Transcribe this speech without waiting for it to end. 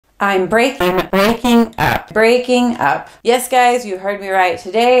I'm breaking up. Yes, guys, you heard me right.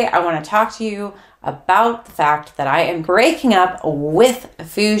 Today, I want to talk to you about the fact that I am breaking up with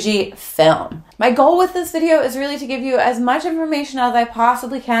Fujifilm. My goal with this video is really to give you as much information as I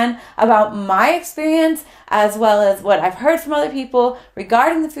possibly can about my experience, as well as what I've heard from other people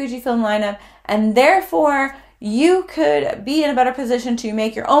regarding the Fujifilm lineup, and therefore, you could be in a better position to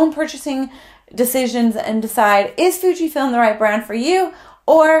make your own purchasing decisions and decide, is Fujifilm the right brand for you?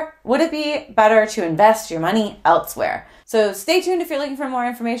 Or would it be better to invest your money elsewhere? So stay tuned if you're looking for more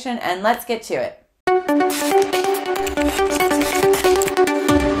information, and let's get to it.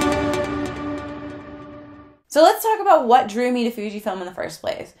 So let's talk about what drew me to Fujifilm in the first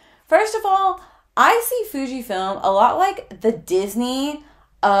place. First of all, I see Fujifilm a lot like the Disney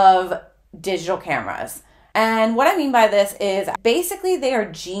of digital cameras. And what I mean by this is basically they are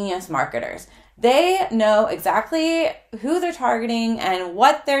genius marketers. They know exactly who they're targeting and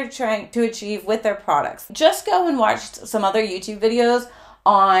what they're trying to achieve with their products. Just go and watch some other YouTube videos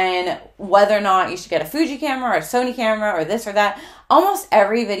on whether or not you should get a Fuji camera or a Sony camera or this or that. Almost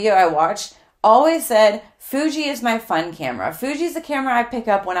every video I watched always said, Fuji is my fun camera. Fuji is the camera I pick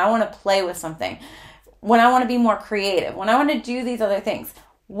up when I want to play with something, when I want to be more creative, when I want to do these other things.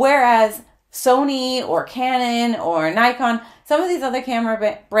 Whereas Sony or Canon or Nikon, some of these other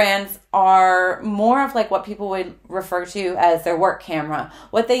camera brands are more of like what people would refer to as their work camera,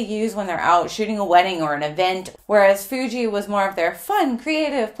 what they use when they're out shooting a wedding or an event, whereas Fuji was more of their fun,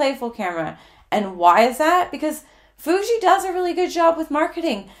 creative, playful camera. And why is that? Because Fuji does a really good job with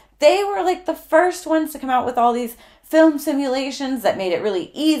marketing. They were like the first ones to come out with all these film simulations that made it really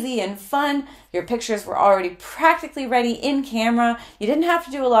easy and fun. Your pictures were already practically ready in camera. You didn't have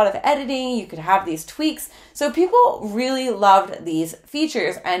to do a lot of editing. You could have these tweaks. So people really loved these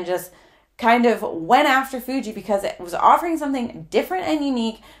features and just kind of went after Fuji because it was offering something different and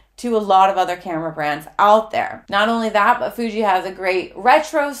unique to a lot of other camera brands out there. Not only that, but Fuji has a great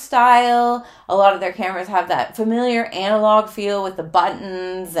retro style. A lot of their cameras have that familiar analog feel with the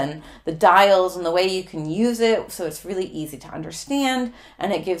buttons and the dials and the way you can use it. So it's really easy to understand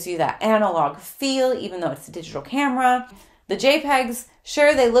and it gives you that analog feel even though it's a digital camera. The JPEGs,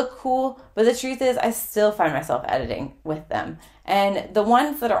 sure, they look cool, but the truth is I still find myself editing with them. And the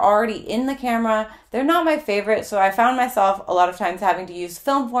ones that are already in the camera, they're not my favorite, so I found myself a lot of times having to use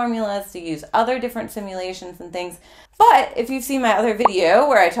film formulas to use other different simulations and things. But if you've seen my other video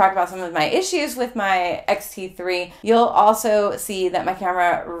where I talk about some of my issues with my X-T3, you'll also see that my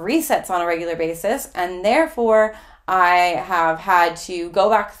camera resets on a regular basis, and therefore I have had to go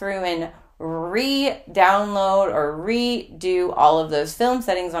back through and re-download or redo all of those film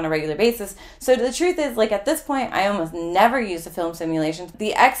settings on a regular basis. So the truth is, like at this point, I almost never use the film simulations.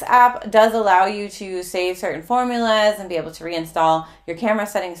 The X app does allow you to save certain formulas and be able to reinstall your camera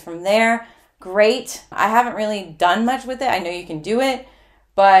settings from there. Great. I haven't really done much with it. I know you can do it,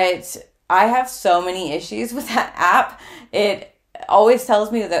 but I have so many issues with that app. It always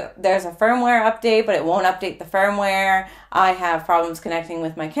tells me that there's a firmware update, but it won't update the firmware. I have problems connecting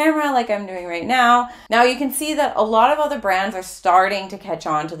with my camera like I'm doing right now. Now you can see that a lot of other brands are starting to catch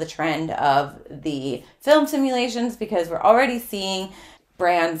on to the trend of the film simulations because we're already seeing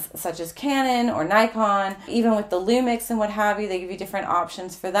brands such as Canon or Nikon, even with the Lumix and what have you, they give you different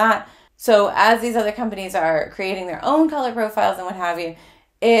options for that. So as these other companies are creating their own color profiles and what have you,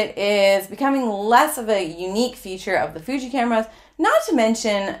 it is becoming less of a unique feature of the Fuji cameras. Not to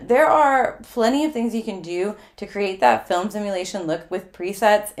mention, there are plenty of things you can do to create that film simulation look with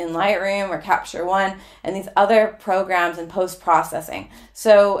presets in Lightroom or Capture One and these other programs in post-processing.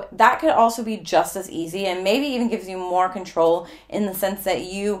 So that could also be just as easy and maybe even gives you more control in the sense that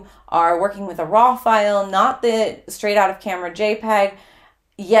you are working with a RAW file, not the straight out of camera JPEG.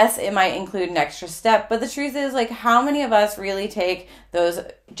 Yes, it might include an extra step, but the truth is, like, how many of us really take those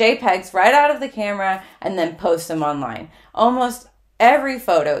JPEGs right out of the camera and then post them online? Almost every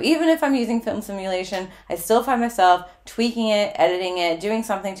photo, even if I'm using film simulation, I still find myself tweaking it, editing it, doing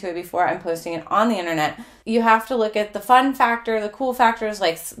something to it before I'm posting it on the internet. You have to look at the fun factor, the cool factors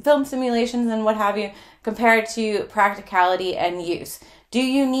like film simulations and what have you, compared to practicality and use. Do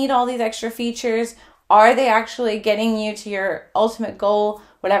you need all these extra features? Are they actually getting you to your ultimate goal,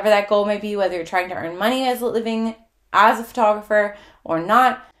 whatever that goal may be, whether you're trying to earn money as a living as a photographer or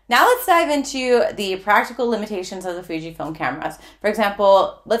not? Now let's dive into the practical limitations of the Fujifilm cameras. For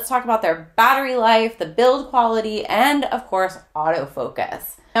example, let's talk about their battery life, the build quality, and of course,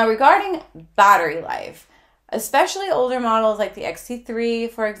 autofocus. Now regarding battery life, especially older models like the X-T3,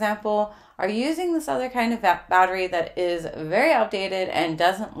 for example, are using this other kind of battery that is very outdated and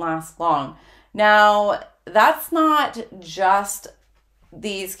doesn't last long. Now, that's not just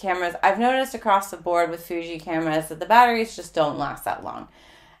these cameras, I've noticed across the board with Fuji cameras that the batteries just don't last that long.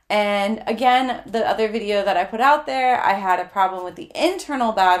 And again, the other video that I put out there, I had a problem with the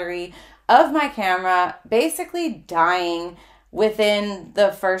internal battery of my camera basically dying within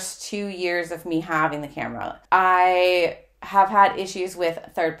the first 2 years of me having the camera. I have had issues with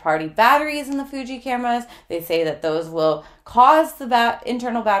third-party batteries in the Fuji cameras. They say that those will cause the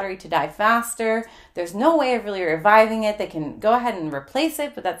internal battery to die faster. There's no way of really reviving it. They can go ahead and replace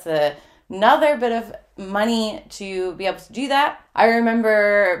it, but that's another bit of money to be able to do that. I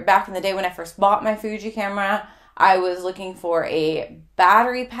remember back in the day when I first bought my Fuji camera, I was looking for a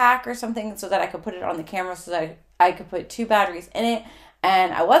battery pack or something so that I could put it on the camera so that I could put 2 batteries in it,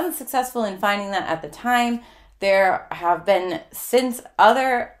 and I wasn't successful in finding that at the time. There have been since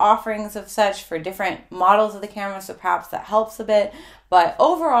other offerings of such for different models of the camera, so perhaps that helps a bit. But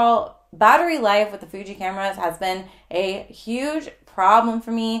overall, battery life with the Fuji cameras has been a huge problem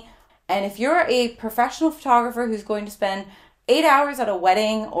for me. And if you're a professional photographer who's going to spend 8 hours at a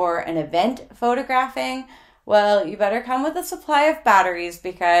wedding or an event photographing, well, you better come with a supply of batteries,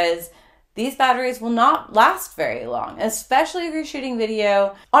 because these batteries will not last very long, especially if you're shooting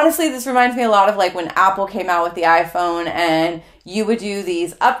video. Honestly, this reminds me a lot of like when Apple came out with the iPhone and you would do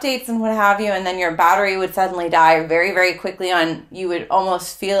these updates and what have you, and then your battery would suddenly die very, very quickly on. You would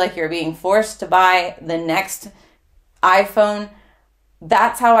almost feel like you're being forced to buy the next iPhone.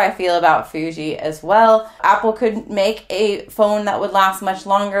 That's how I feel about Fuji as well. Apple could make a phone that would last much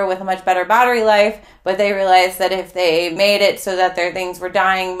longer with a much better battery life, but they realized that if they made it so that their things were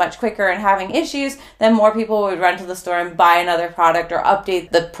dying much quicker and having issues, then more people would run to the store and buy another product or update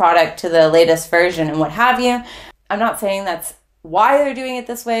the product to the latest version and what have you. I'm not saying that's why they're doing it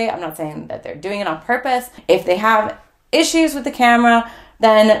this way. I'm not saying that they're doing it on purpose. If they have issues with the camera,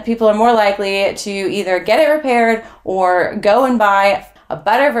 then people are more likely to either get it repaired or go and buy a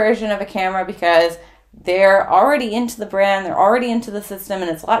better version of a camera, because they're already into the brand, they're already into the system,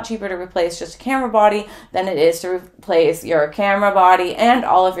 and it's a lot cheaper to replace just a camera body than it is to replace your camera body and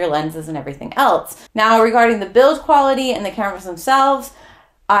all of your lenses and everything else. Now, regarding the build quality and the cameras themselves,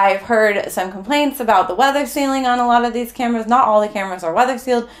 I've heard some complaints about the weather sealing on a lot of these cameras. Not all the cameras are weather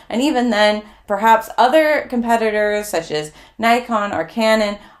sealed, and even then, perhaps other competitors such as Nikon or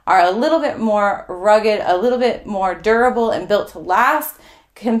Canon are a little bit more rugged, a little bit more durable and built to last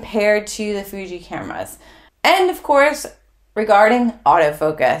compared to the Fuji cameras. And of course, regarding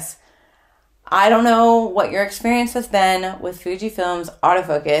autofocus, I don't know what your experience has been with Fujifilm's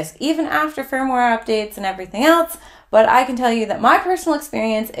autofocus, even after firmware updates and everything else, but I can tell you that my personal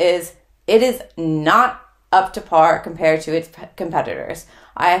experience is it is not up to par compared to its competitors.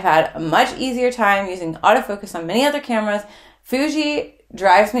 I have had a much easier time using autofocus on many other cameras. Fuji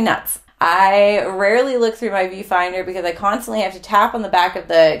drives me nuts. I rarely look through my viewfinder because I constantly have to tap on the back of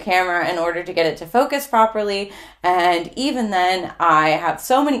the camera in order to get it to focus properly. And even then, I have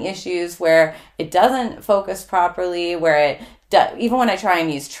so many issues where it doesn't focus properly, where even when I try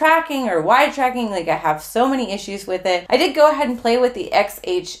and use tracking or wide tracking, like I have so many issues with it. I did go ahead and play with the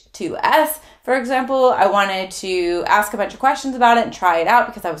XH2S. For example, I wanted to ask a bunch of questions about it and try it out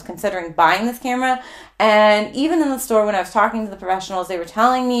because I was considering buying this camera. And even in the store, when I was talking to the professionals, they were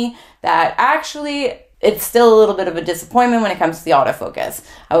telling me that actually it's still a little bit of a disappointment when it comes to the autofocus.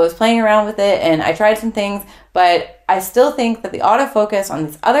 I was playing around with it and I tried some things, but I still think that the autofocus on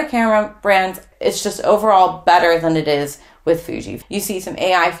these other camera brands is just overall better than it is with Fuji. You see some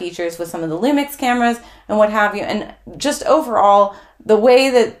AI features with some of the Lumix cameras and what have you, and just overall, the way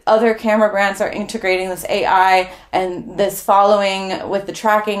that other camera brands are integrating this AI and this following with the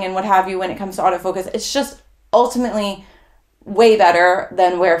tracking and what have you when it comes to autofocus, it's just ultimately way better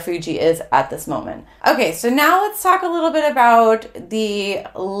than where Fuji is at this moment. Okay, so now let's talk a little bit about the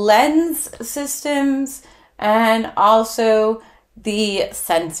lens systems and also the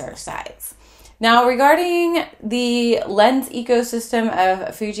sensor sides. Now, regarding the lens ecosystem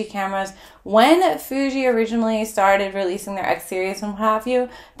of Fuji cameras, when Fuji originally started releasing their X series and what have you,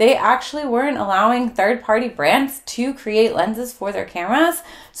 they actually weren't allowing third-party brands to create lenses for their cameras,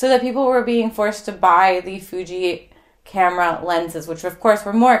 so that people were being forced to buy the Fuji camera lenses, which of course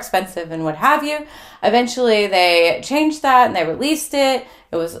were more expensive and what have you. Eventually they changed that and they released it.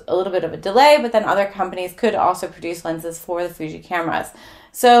 It was a little bit of a delay, but then other companies could also produce lenses for the Fuji cameras.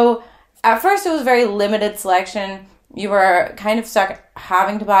 So at first, it was very limited selection. You were kind of stuck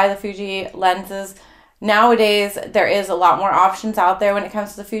having to buy the Fuji lenses. Nowadays, there is a lot more options out there when it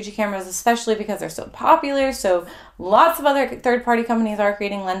comes to the Fuji cameras, especially because they're so popular. So lots of other third-party companies are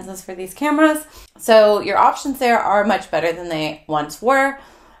creating lenses for these cameras. So your options there are much better than they once were.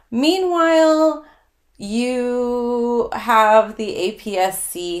 Meanwhile, you have the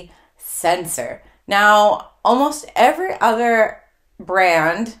APS-C sensor. Now, almost every other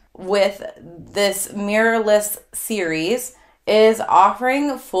brand with this mirrorless series is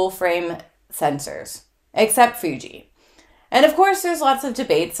offering full frame sensors, except Fuji. And of course, there's lots of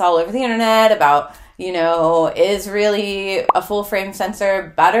debates all over the internet about, is really a full frame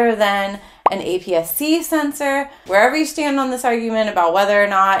sensor better than an APS-C sensor? Wherever you stand on this argument about whether or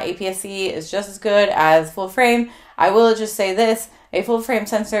not APS-C is just as good as full frame, I will just say this: a full frame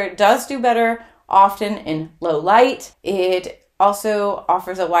sensor does do better often in low light. It also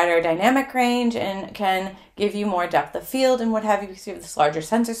offers a wider dynamic range and can give you more depth of field and what have you because you have this larger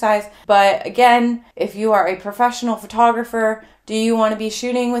sensor size. But again, if you are a professional photographer, do you want to be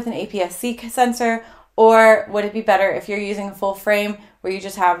shooting with an APS-C sensor, or would it be better if you're using a full frame where you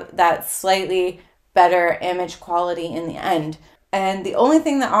just have that slightly better image quality in the end? And the only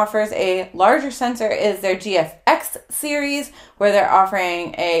thing that offers a larger sensor is their GFX series, where they're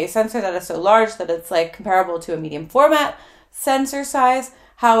offering a sensor that is so large that it's like comparable to a medium format sensor size.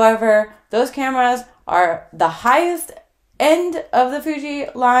 However, those cameras are the highest end of the Fuji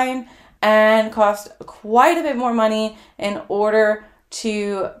line and cost quite a bit more money in order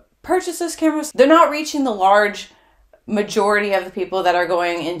to purchase those cameras. They're not reaching the large majority of the people that are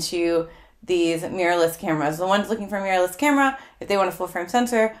going into these mirrorless cameras. The ones looking for a mirrorless camera, if they want a full frame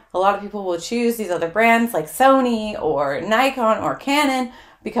sensor, a lot of people will choose these other brands like Sony or Nikon or Canon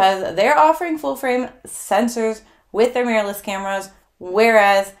because they're offering full frame sensors with their mirrorless cameras,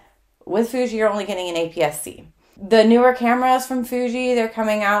 whereas with Fuji, you're only getting an APS-C. The newer cameras from Fuji, they're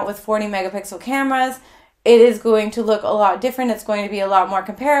coming out with 40 megapixel cameras. It is going to look a lot different. It's going to be a lot more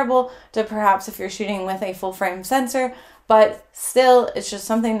comparable to perhaps if you're shooting with a full frame sensor, but still, it's just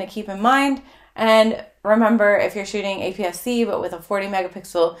something to keep in mind. And remember, if you're shooting APS-C but with a 40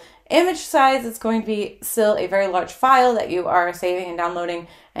 megapixel image size, it's going to be still a very large file that you are saving and downloading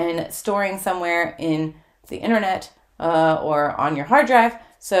and storing somewhere in the internet or on your hard drive.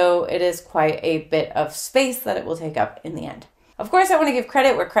 So it is quite a bit of space that it will take up in the end. Of course, I want to give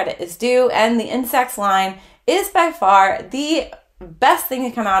credit where credit is due, and the Instax line is by far the best thing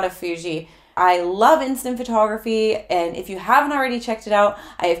to come out of Fuji. I love instant photography, and if you haven't already checked it out,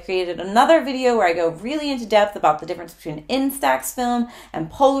 I have created another video where I go really into depth about the difference between Instax film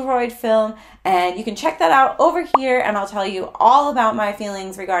and Polaroid film, and you can check that out over here, and I'll tell you all about my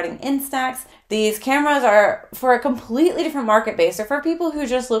feelings regarding Instax. These cameras are for a completely different market base. They're for people who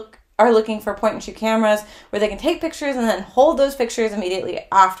just are looking for point and shoot cameras where they can take pictures and then hold those pictures immediately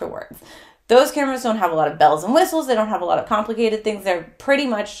afterwards. Those cameras don't have a lot of bells and whistles. They don't have a lot of complicated things. They're pretty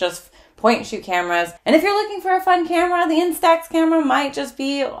much just point and shoot cameras. And if you're looking for a fun camera, the Instax camera might just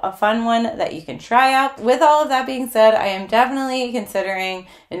be a fun one that you can try out. With all of that being said, I am definitely considering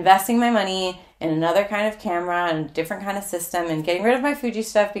investing my money in another kind of camera and a different kind of system and getting rid of my Fuji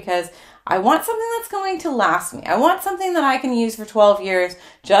stuff because I want something that's going to last me. I want something that I can use for 12 years,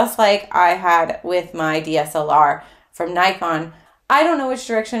 just like I had with my DSLR from Nikon. I don't know which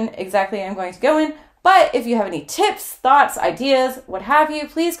direction exactly I'm going to go in, but if you have any tips, thoughts, ideas, what have you,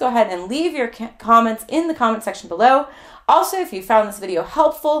 please go ahead and leave your comments in the comment section below. Also, if you found this video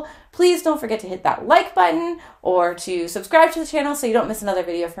helpful, please don't forget to hit that like button or to subscribe to the channel so you don't miss another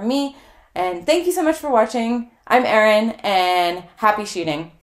video from me. And thank you so much for watching. I'm Erin, and happy shooting.